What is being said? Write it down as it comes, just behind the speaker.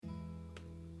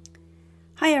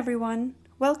Hi everyone,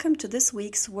 welcome to this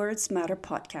week's Words Matter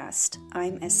podcast.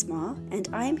 I'm Esma and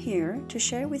I'm here to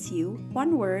share with you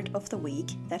one word of the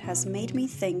week that has made me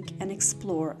think and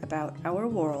explore about our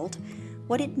world,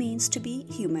 what it means to be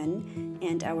human,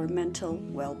 and our mental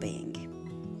well-being.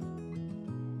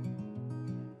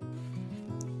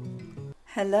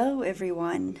 Hello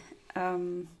everyone,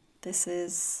 this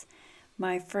is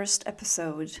my first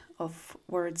episode of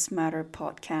Words Matter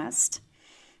podcast.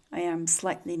 I am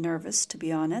slightly nervous, to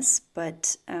be honest,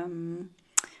 but I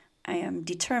am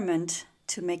determined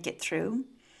to make it through.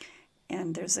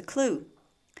 And there's a clue.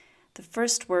 The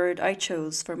first word I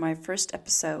chose for my first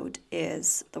episode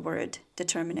is the word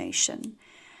determination.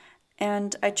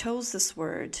 And I chose this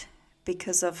word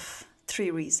because of three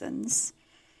reasons.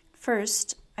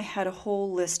 First, I had a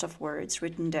whole list of words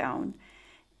written down,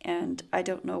 and I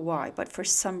don't know why, but for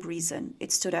some reason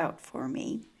it stood out for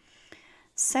me.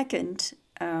 Second,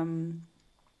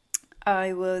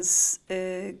 I was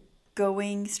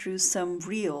going through some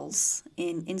reels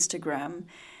in Instagram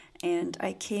and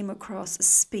I came across a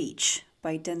speech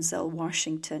by Denzel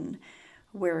Washington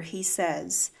where he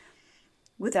says,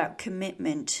 "Without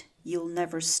commitment, you'll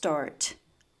never start.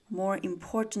 More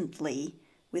importantly,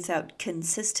 without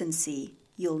consistency,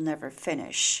 you'll never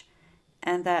finish."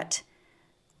 And that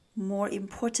more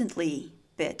importantly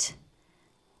bit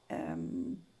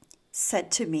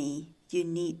said to me, you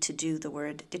need to do the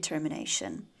word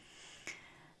determination.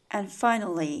 And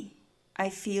finally, I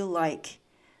feel like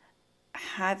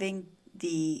having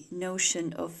the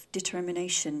notion of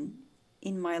determination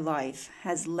in my life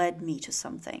has led me to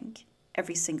something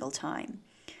every single time.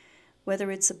 Whether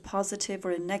it's a positive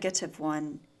or a negative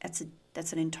one,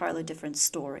 that's an entirely different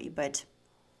story. But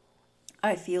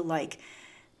I feel like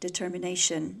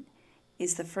determination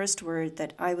is the first word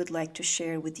that I would like to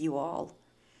share with you all.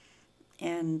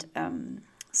 And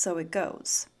so it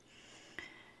goes.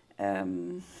 I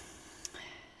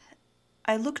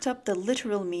looked up the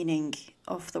literal meaning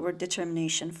of the word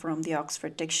determination from the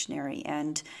Oxford Dictionary,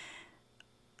 and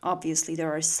obviously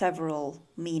there are several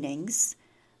meanings,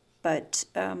 but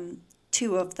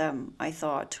two of them I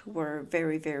thought were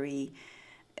very, very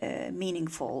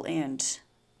meaningful and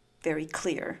very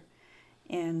clear.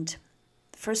 And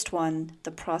first one, the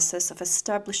process of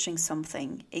establishing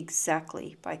something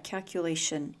exactly by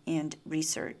calculation and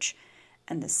research.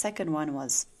 And the second one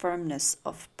was firmness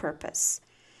of purpose.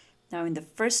 Now, in the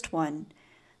first one,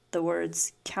 the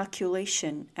words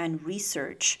calculation and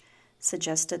research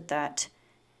suggested that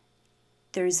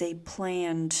there is a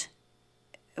planned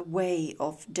way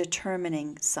of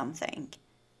determining something.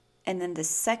 And then the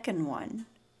second one,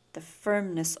 the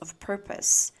firmness of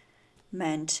purpose,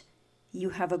 meant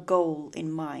you have a goal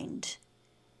in mind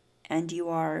and you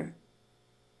are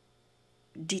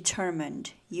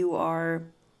determined. You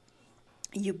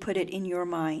put it in your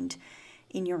mind,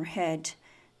 in your head,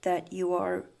 that you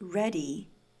are ready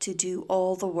to do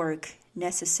all the work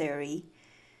necessary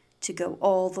to go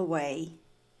all the way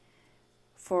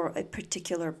for a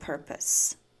particular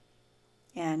purpose.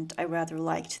 And I rather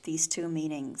liked these two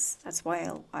meanings. That's why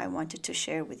I wanted to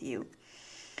share with you.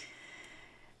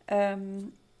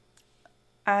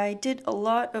 I did a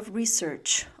lot of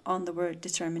research on the word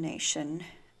determination.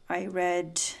 I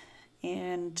read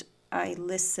and I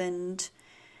listened,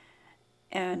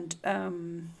 and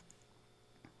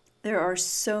there are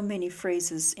so many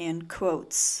phrases and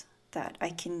quotes that I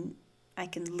can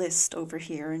list over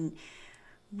here and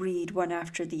read one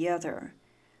after the other.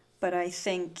 But I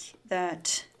think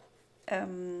that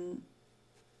that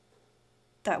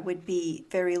would be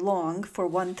very long for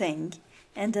one thing,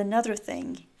 and another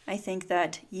thing. I think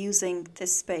that using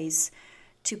this space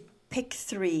to pick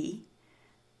three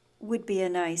would be a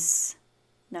nice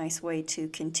way to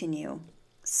continue.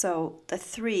 So the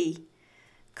three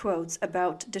quotes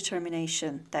about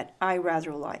determination that I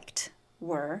rather liked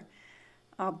were,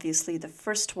 obviously the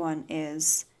first one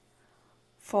is,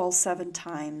 "Fall 7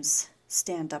 times,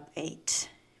 stand up 8."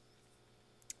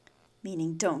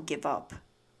 Meaning don't give up.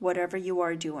 Whatever you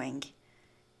are doing,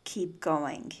 keep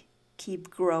going,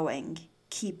 keep growing,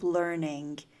 keep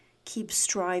learning, keep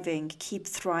striving, keep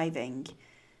thriving.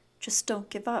 Just don't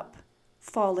give up.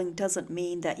 Falling doesn't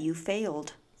mean that you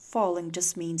failed. Falling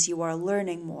just means you are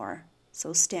learning more.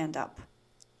 So stand up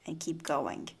and keep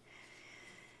going.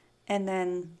 And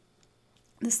then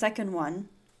the second one,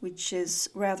 which is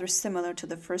rather similar to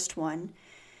the first one,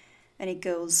 and it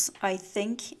goes, "I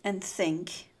think and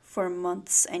think for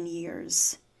months and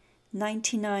years.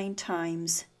 99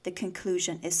 times the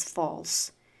conclusion is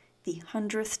false. The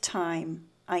 100th time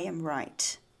I am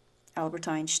right." Albert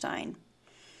Einstein.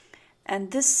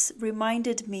 And this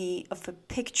reminded me of a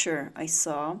picture I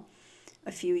saw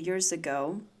a few years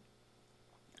ago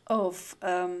of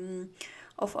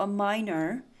a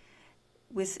miner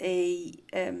with a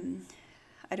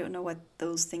I don't know what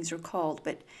those things are called,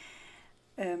 but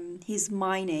he's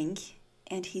mining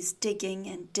and he's digging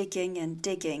and digging and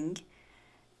digging,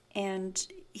 and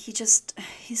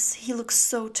he looks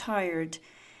so tired,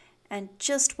 and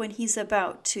just when he's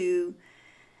about to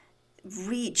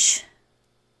reach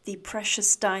the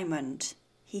precious diamond,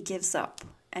 he gives up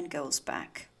and goes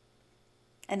back.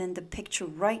 And then the picture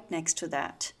right next to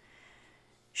that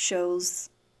shows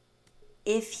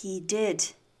if he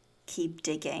did keep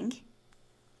digging,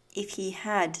 if he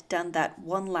had done that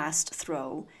one last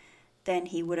throw, then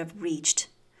he would have reached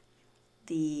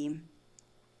the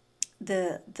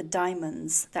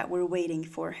diamonds that were waiting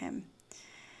for him.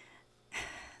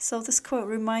 So this quote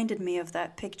reminded me of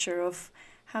that picture of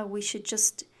how we should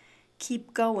just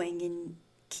keep going and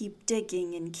keep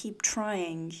digging and keep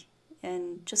trying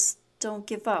and just don't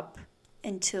give up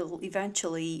until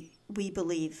eventually we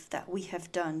believe that we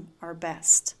have done our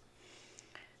best.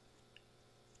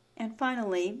 And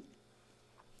finally,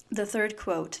 the third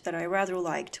quote that I rather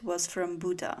liked was from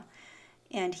Buddha,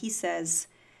 and he says,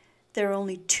 "There are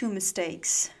only two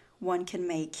mistakes one can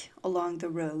make along the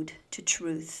road to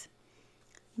truth: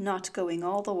 not going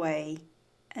all the way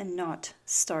and not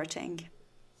starting."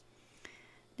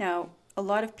 Now, a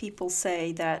lot of people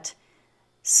say that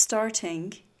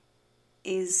starting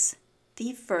is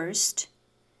the first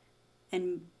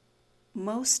and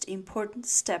most important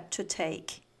step to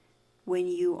take when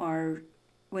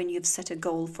you've set a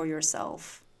goal for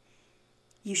yourself.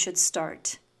 You should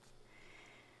start.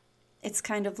 It's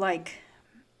kind of like,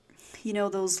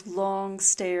 those long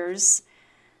stairs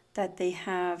that they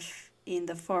have in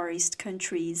the Far East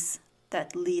countries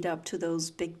that lead up to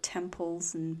those big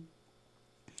temples,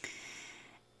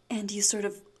 and you sort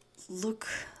of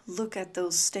look at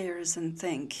those stairs and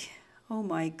think, oh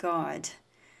my God,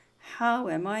 how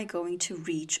am I going to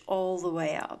reach all the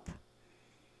way up?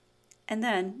 And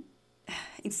then,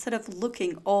 instead of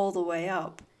looking all the way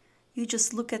up, you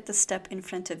just look at the step in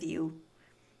front of you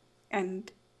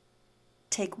and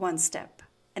take one step,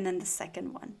 and then the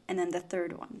second one, and then the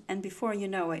third one. And before you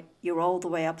know it, you're all the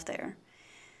way up there.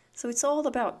 So it's all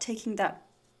about taking that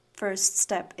first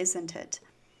step, isn't it?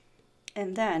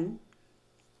 And then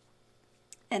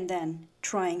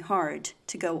trying hard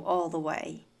to go all the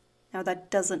way. Now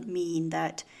that doesn't mean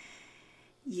that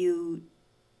you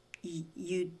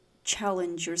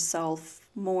challenge yourself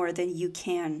more than you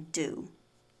can do.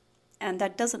 And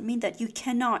that doesn't mean that you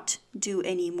cannot do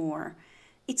any more.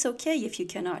 It's okay if you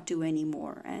cannot do any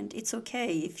more, and it's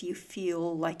okay if you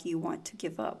feel like you want to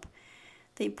give up.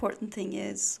 The important thing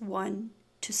is, 1,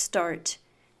 to start,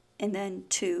 and then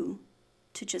 2,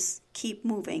 to just keep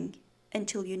moving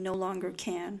until you no longer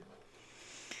can.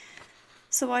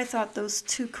 So I thought those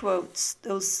 3 quotes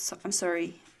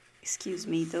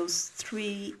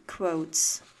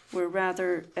were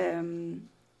rather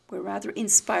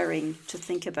inspiring to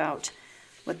think about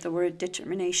what the word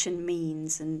determination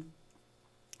means and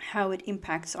how it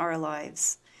impacts our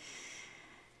lives.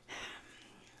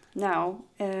 Now,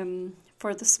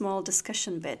 for the small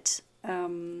discussion bit,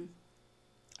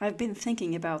 I've been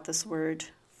thinking about this word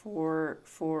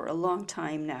for a long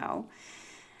time now,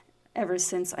 ever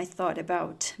since I thought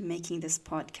about making this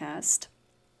podcast.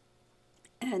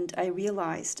 And I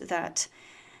realized that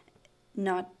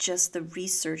not just the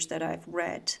research that I've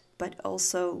read, but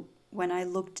also when I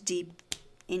looked deep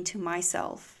into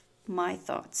myself, my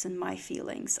thoughts and my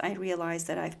feelings, I realized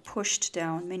that I've pushed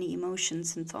down many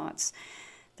emotions and thoughts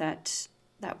that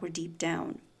were deep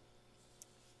down.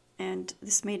 And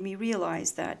this made me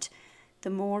realize that the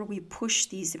more we push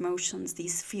these emotions,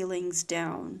 these feelings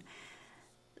down,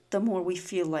 the more we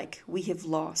feel like we have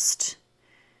lost.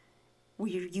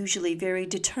 We're usually very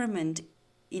determined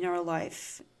in our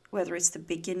life, whether it's the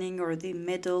beginning or the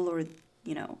middle or,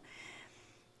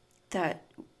 that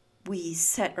we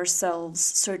set ourselves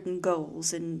certain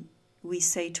goals and we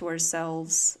say to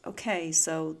ourselves, okay,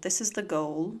 so this is the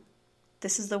goal,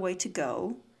 this is the way to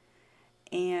go,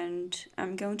 and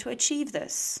I'm going to achieve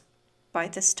this by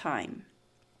this time.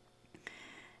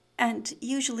 And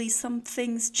usually some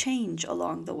things change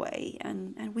along the way,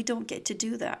 and we don't get to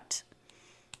do that.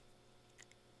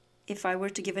 If I were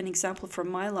to give an example from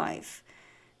my life,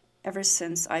 ever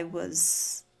since I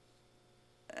was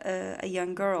a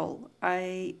young girl,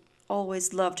 I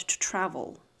always loved to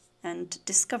travel and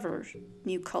discover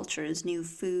new cultures, new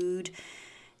food,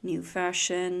 new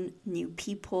fashion, new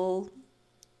people.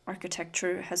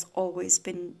 Architecture has always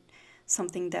been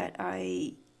something that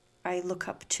I look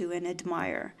up to and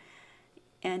admire.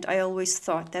 And I always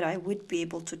thought that I would be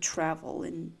able to travel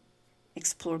and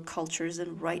explore cultures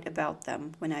and write about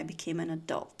them when I became an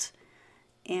adult.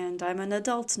 And I'm an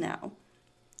adult now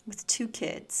with 2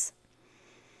 kids.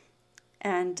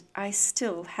 And I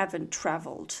still haven't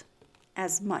traveled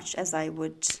as much as I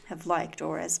would have liked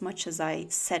or as much as I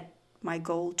set my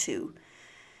goal to,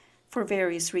 for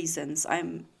various reasons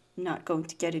I'm not going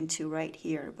to get into right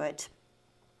here, but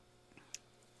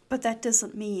that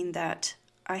doesn't mean that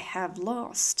I have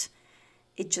lost.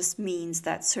 It just means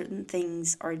that certain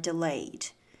things are delayed.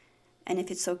 And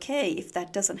if it's okay, if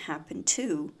that doesn't happen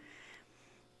too,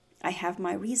 I have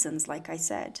my reasons, like I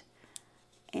said.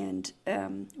 And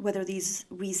whether these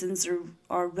reasons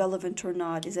are relevant or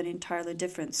not is an entirely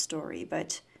different story,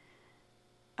 but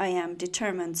I am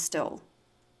determined still.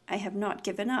 I have not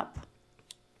given up.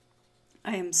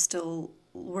 I am still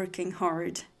working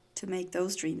hard to make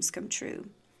those dreams come true.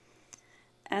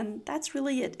 And that's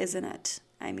really it, isn't it?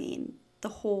 I mean, the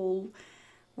whole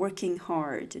working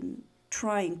hard and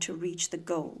trying to reach the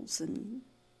goals and,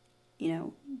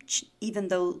 even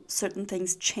though certain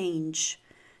things change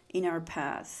in our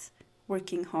path,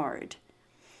 working hard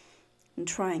and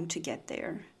trying to get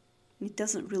there. It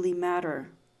doesn't really matter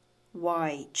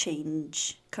why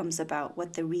change comes about,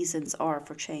 what the reasons are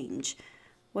for change.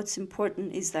 What's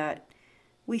important is that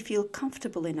we feel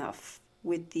comfortable enough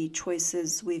with the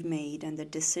choices we've made and the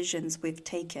decisions we've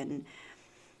taken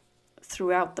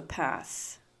throughout the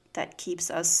path that keeps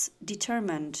us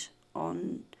determined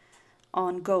on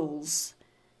goals,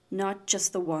 not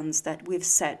just the ones that we've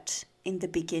set in the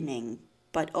beginning,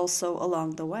 but also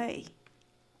along the way.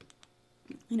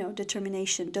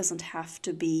 Determination doesn't have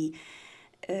to be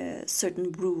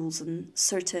certain rules and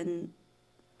certain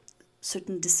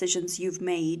decisions you've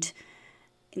made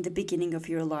in the beginning of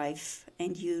your life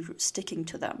and you're sticking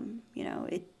to them.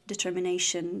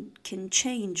 Determination can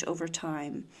change over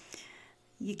time.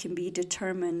 You can be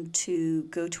determined to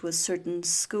go to a certain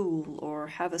school or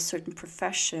have a certain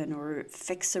profession or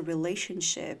fix a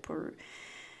relationship or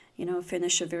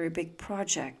finish a very big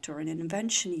project or an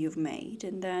invention you've made,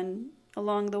 and then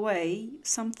along the way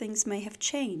some things may have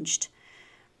changed.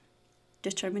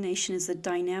 Determination is a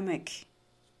dynamic,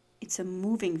 it's a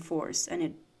moving force, and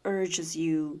it urges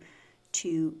you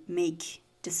to make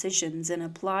decisions and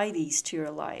apply these to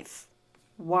your life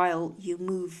while you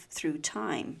move through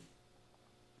time.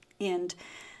 And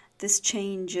this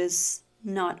changes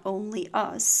not only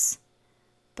us,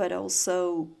 but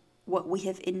also what we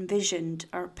have envisioned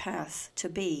our path to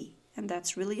be. And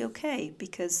that's really okay,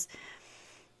 because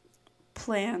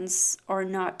plans are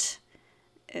not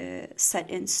set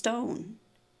in stone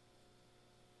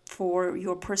for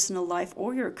your personal life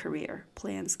or your career.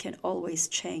 Plans can always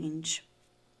change.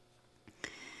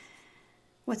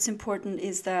 What's important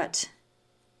is that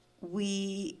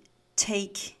we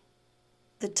take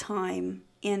the time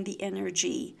and the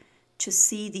energy to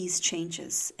see these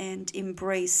changes and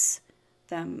embrace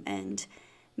them and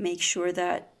make sure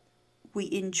that we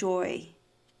enjoy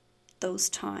those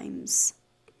times.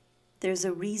 There's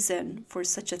a reason for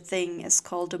such a thing as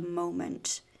called a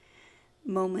moment.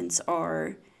 Moments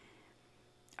are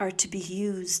to be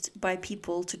used by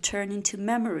people to turn into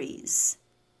memories.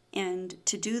 And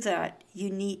to do that, you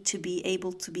need to be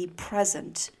able to be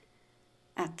present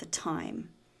at the time.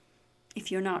 If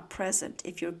you're not present,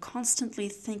 if you're constantly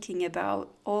thinking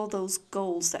about all those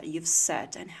goals that you've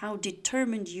set and how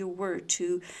determined you were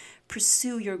to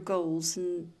pursue your goals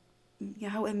and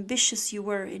how ambitious you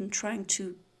were in trying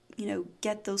to,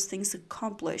 get those things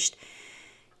accomplished,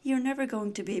 you're never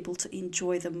going to be able to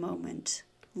enjoy the moment,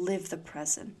 live the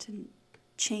present, and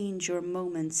change your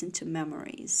moments into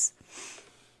memories.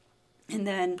 And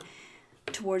then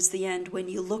towards the end, when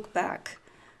you look back,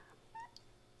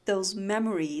 those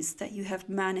memories that you have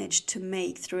managed to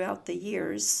make throughout the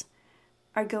years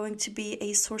are going to be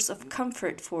a source of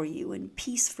comfort for you and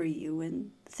peace for you, and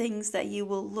things that you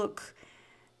will look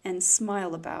and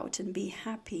smile about and be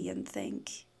happy and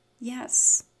think,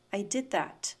 yes, I did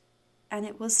that and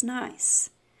it was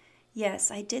nice. Yes,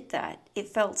 I did that. It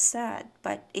felt sad,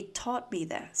 but it taught me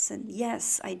this. And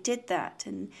yes, I did that,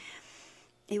 and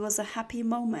it was a happy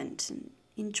moment and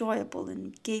enjoyable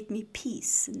and gave me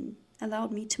peace and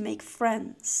allowed me to make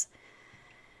friends.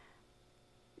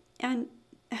 And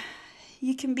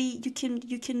you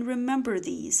can remember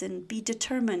these and be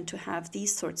determined to have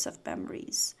these sorts of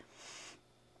memories.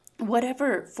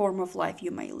 Whatever form of life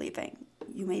you may be living.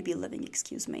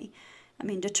 I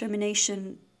mean,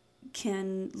 determination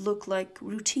can look like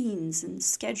routines and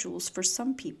schedules for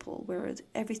some people where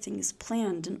everything is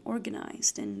planned and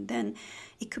organized, and then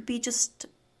it could be just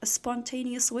a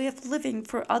spontaneous way of living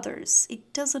for others.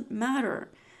 It doesn't matter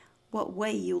what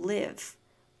way you live.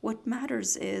 What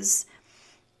matters is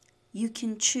you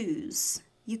can choose,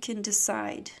 you can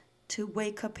decide to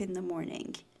wake up in the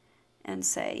morning and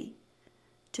say,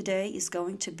 today is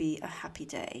going to be a happy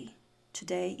day.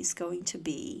 Today is going to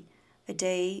be a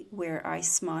day where I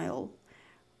smile,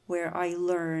 where I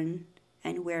learn,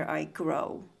 and where I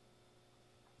grow.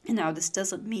 And now this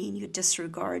doesn't mean you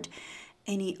disregard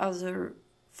any other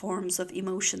forms of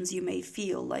emotions you may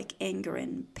feel, like anger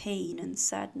and pain and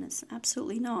sadness.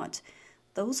 Absolutely not.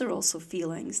 Those are also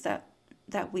feelings that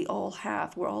we all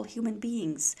have. We're all human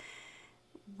beings.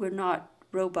 We're not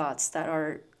robots that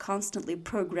are constantly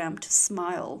programmed to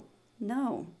smile.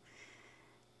 No.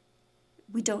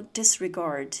 We don't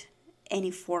disregard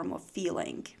any form of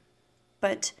feeling.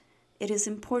 But it is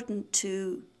important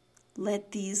to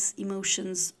let these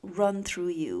emotions run through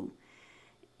you.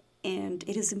 And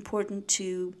it is important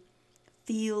to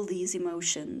feel these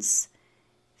emotions.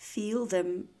 Feel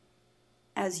them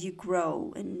as you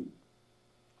grow and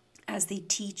as they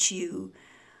teach you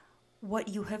what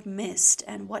you have missed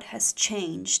and what has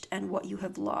changed and what you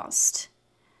have lost.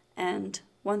 And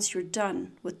once you're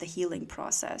done with the healing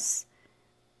process,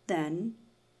 then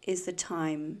is the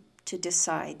time to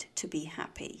decide to be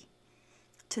happy,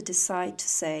 to decide to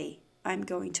say, I'm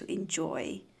going to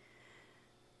enjoy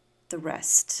the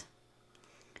rest.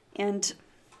 And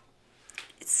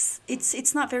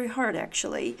it's not very hard,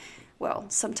 actually. Well,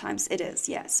 sometimes it is,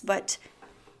 yes, but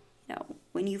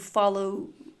when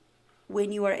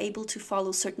you are able to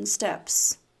follow certain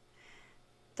steps,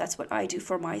 that's what I do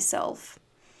for myself.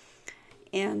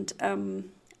 And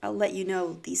I'll let you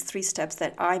know these 3 steps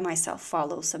that I myself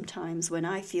follow sometimes when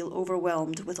I feel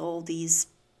overwhelmed with all these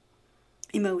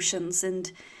emotions.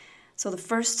 And so the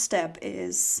first step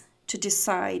is to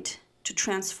decide to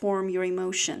transform your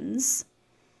emotions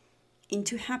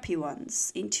into happy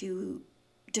ones, into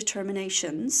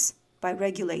determinations, by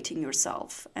regulating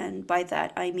yourself. And by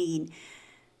that I mean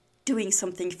doing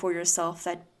something for yourself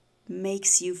that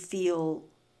makes you feel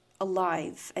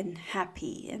alive and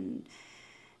happy and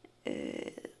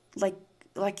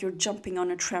like you're jumping on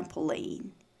a trampoline.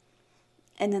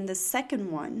 And then the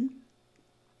second one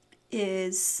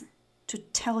is to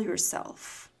tell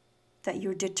yourself that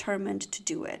you're determined to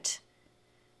do it,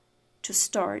 to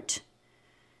start,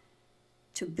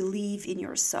 to believe in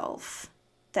yourself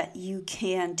that you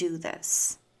can do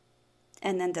this.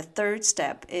 And then the third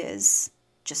step is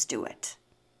just do it.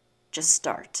 Just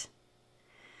start.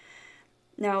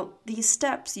 Now, these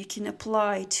steps you can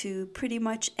apply to pretty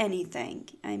much anything.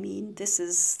 I mean,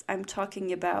 I'm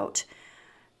talking about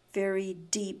very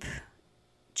deep,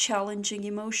 challenging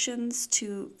emotions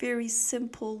to very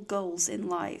simple goals in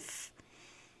life.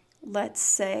 Let's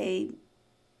say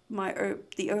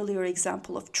the earlier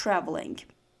example of traveling.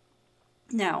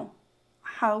 Now,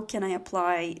 how can I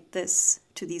apply this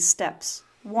to these steps?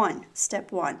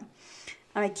 Step one,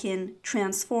 I can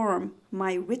transform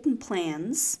my written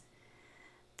plans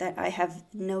that I have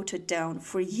noted down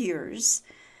for years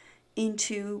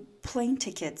into plane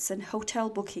tickets and hotel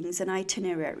bookings and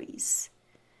itineraries.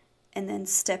 And then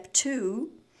step 2,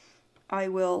 I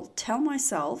will tell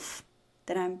myself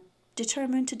that I'm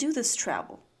determined to do this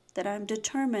travel, that I'm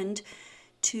determined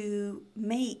to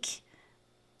make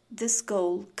this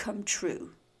goal come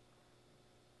true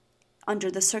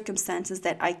under the circumstances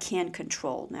that I can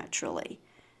control naturally.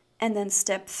 And then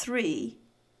step 3,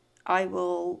 I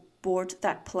will board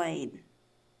that plane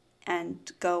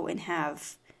and go and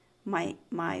have my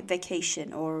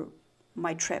vacation or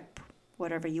my trip,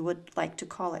 whatever you would like to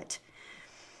call it.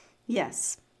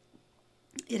 Yes,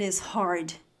 it is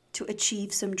hard to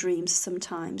achieve some dreams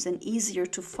sometimes and easier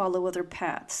to follow other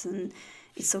paths, and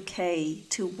it's okay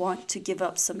to want to give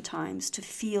up sometimes, to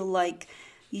feel like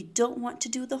you don't want to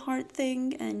do the hard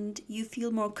thing and you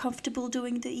feel more comfortable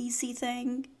doing the easy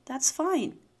thing. That's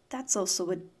fine. That's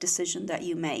also a decision that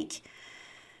you make.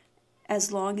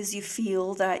 As long as you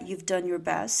feel that you've done your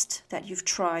best, that you've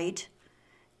tried,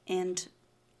 and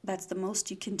that's the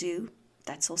most you can do,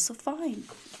 that's also fine.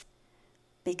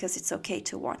 Because it's okay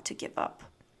to want to give up.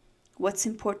 What's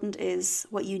important is,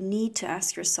 what you need to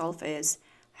ask yourself is,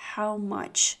 how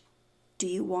much do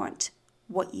you want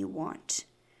what you want?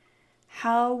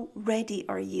 How ready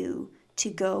are you to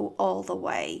go all the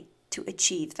way to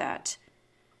achieve that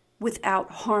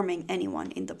without harming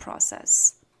anyone in the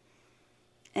process?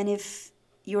 And if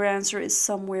your answer is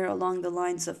somewhere along the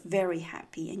lines of very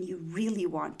happy and you really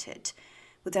want it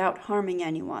without harming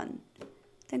anyone,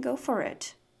 then go for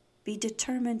it. Be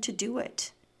determined to do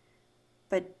it.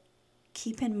 But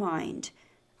keep in mind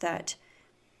that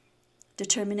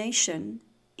determination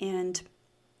and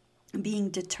being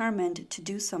determined to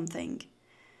do something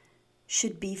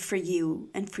should be for you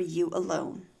and for you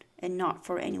alone and not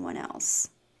for anyone else.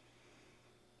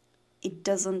 it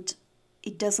doesn't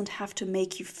have to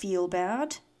make you feel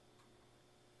bad,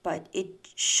 but it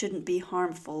shouldn't be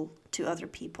harmful to other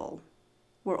people.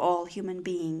 We're all human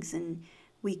beings, and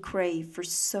we crave for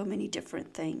so many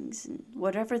different things, and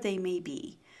whatever they may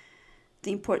be.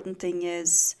 The important thing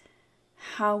is,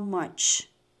 how much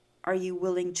are you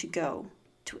willing to go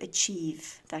to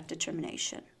achieve that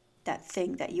determination, that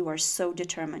thing that you are so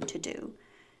determined to do,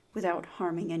 without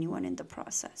harming anyone in the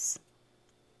process.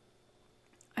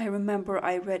 I remember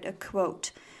I read a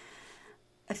quote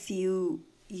a few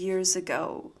years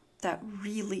ago that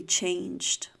really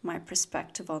changed my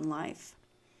perspective on life.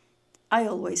 I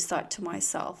always thought to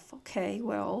myself, okay,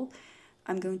 well,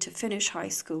 I'm going to finish high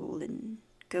school and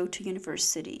go to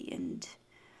university and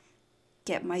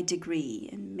get my degree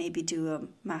and maybe do a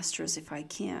master's if I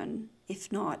can.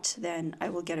 If not, then I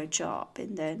will get a job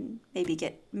and then maybe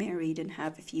get married and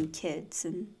have a few kids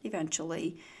and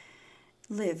eventually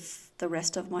live the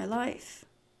rest of my life.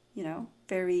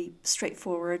 Very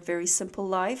straightforward, very simple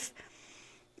life.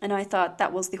 And I thought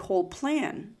that was the whole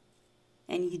plan.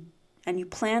 And you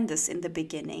plan this in the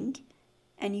beginning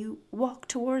and you walk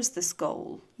towards this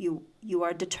goal. You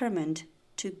are determined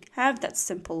to have that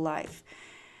simple life.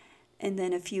 And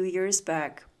then a few years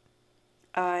back,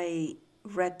 I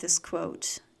read this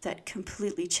quote that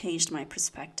completely changed my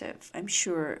perspective. I'm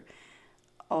sure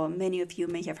many of you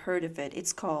may have heard of it.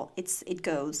 It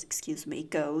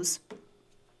goes,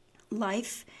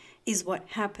 life is what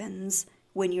happens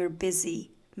when you're busy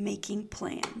making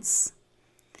plans.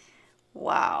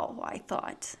 Wow, I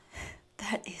thought,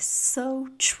 that is so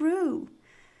true.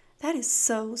 That is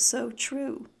so, so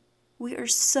true. We are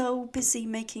so busy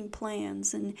making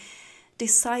plans and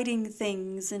deciding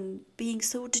things and being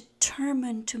so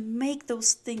determined to make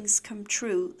those things come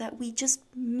true that we just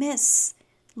miss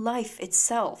life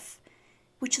itself,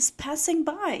 which is passing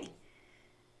by.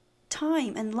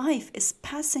 Time and life is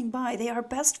passing by. They are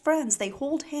best friends. They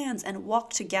hold hands and walk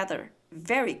together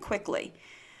very quickly.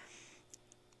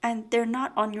 And they're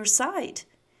not on your side.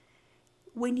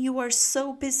 When you are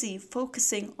so busy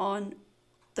focusing on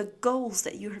the goals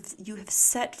that you have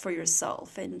set for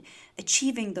yourself and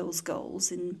achieving those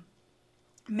goals and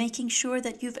making sure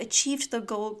that you've achieved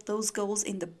those goals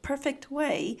in the perfect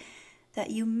way, that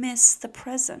you miss the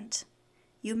present.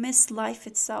 You miss life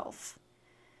itself.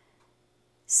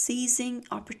 Seizing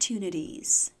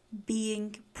opportunities,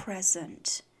 being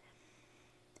present,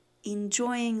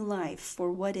 enjoying life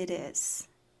for what it is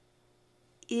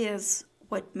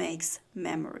what makes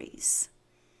memories.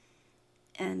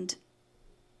 And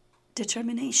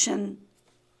determination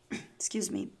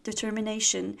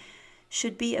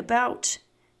should be about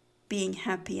being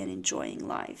happy and enjoying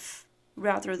life,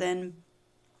 rather than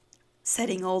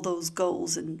setting all those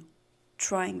goals and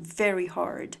trying very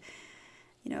hard,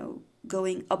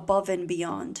 going above and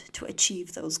beyond to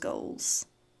achieve those goals.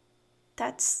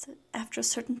 That's, after a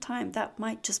certain time, that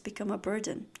might just become a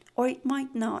burden, or it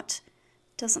might not.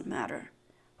 Doesn't matter.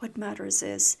 What matters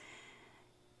is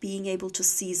being able to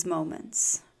seize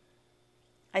moments.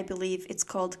 I believe it's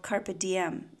called carpe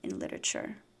diem in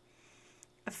literature,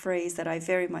 a phrase that I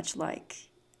very much like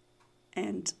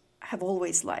and have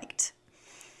always liked.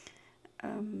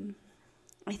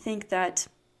 I think that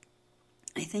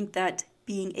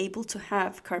being able to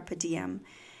have carpe diem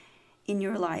in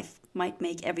your life might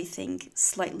make everything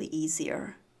slightly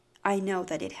easier. I know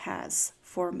that it has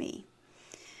for me.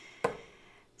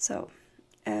 So,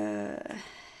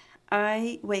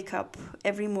 I wake up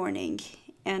every morning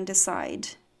and decide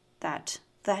that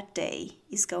day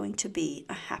is going to be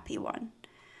a happy one.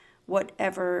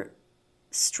 Whatever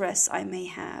stress I may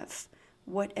have,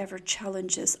 whatever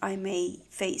challenges I may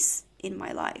face in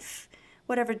my life,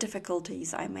 whatever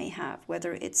difficulties I may have,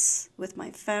 whether it's with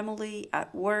my family,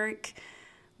 at work,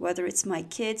 whether it's my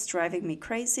kids driving me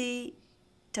crazy,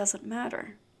 doesn't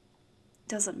matter.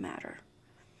 Doesn't matter.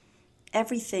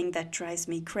 Everything that drives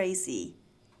me crazy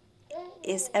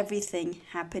is everything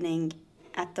happening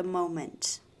at the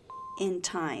moment, in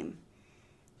time.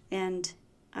 And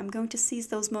I'm going to seize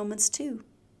those moments too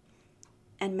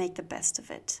and make the best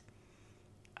of it.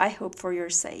 I hope for your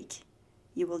sake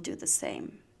you will do the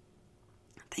same.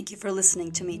 Thank you for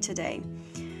listening to me today.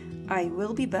 I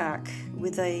will be back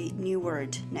with a new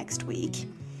word next week.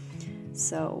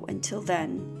 So until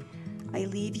then, I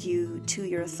leave you to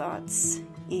your thoughts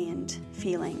and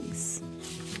feelings.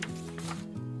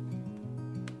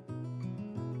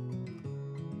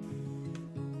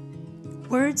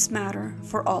 Words matter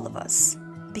for all of us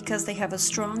because they have a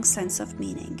strong sense of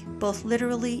meaning, both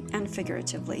literally and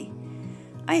figuratively.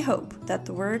 I hope that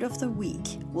the word of the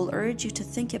week will urge you to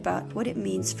think about what it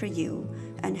means for you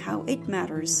and how it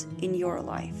matters in your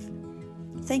life.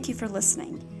 Thank you for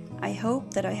listening. I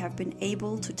hope that I have been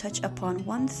able to touch upon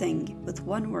one thing with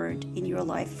one word in your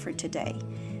life for today.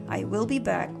 I will be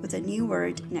back with a new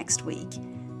word next week.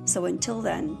 So until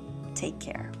then, take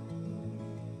care.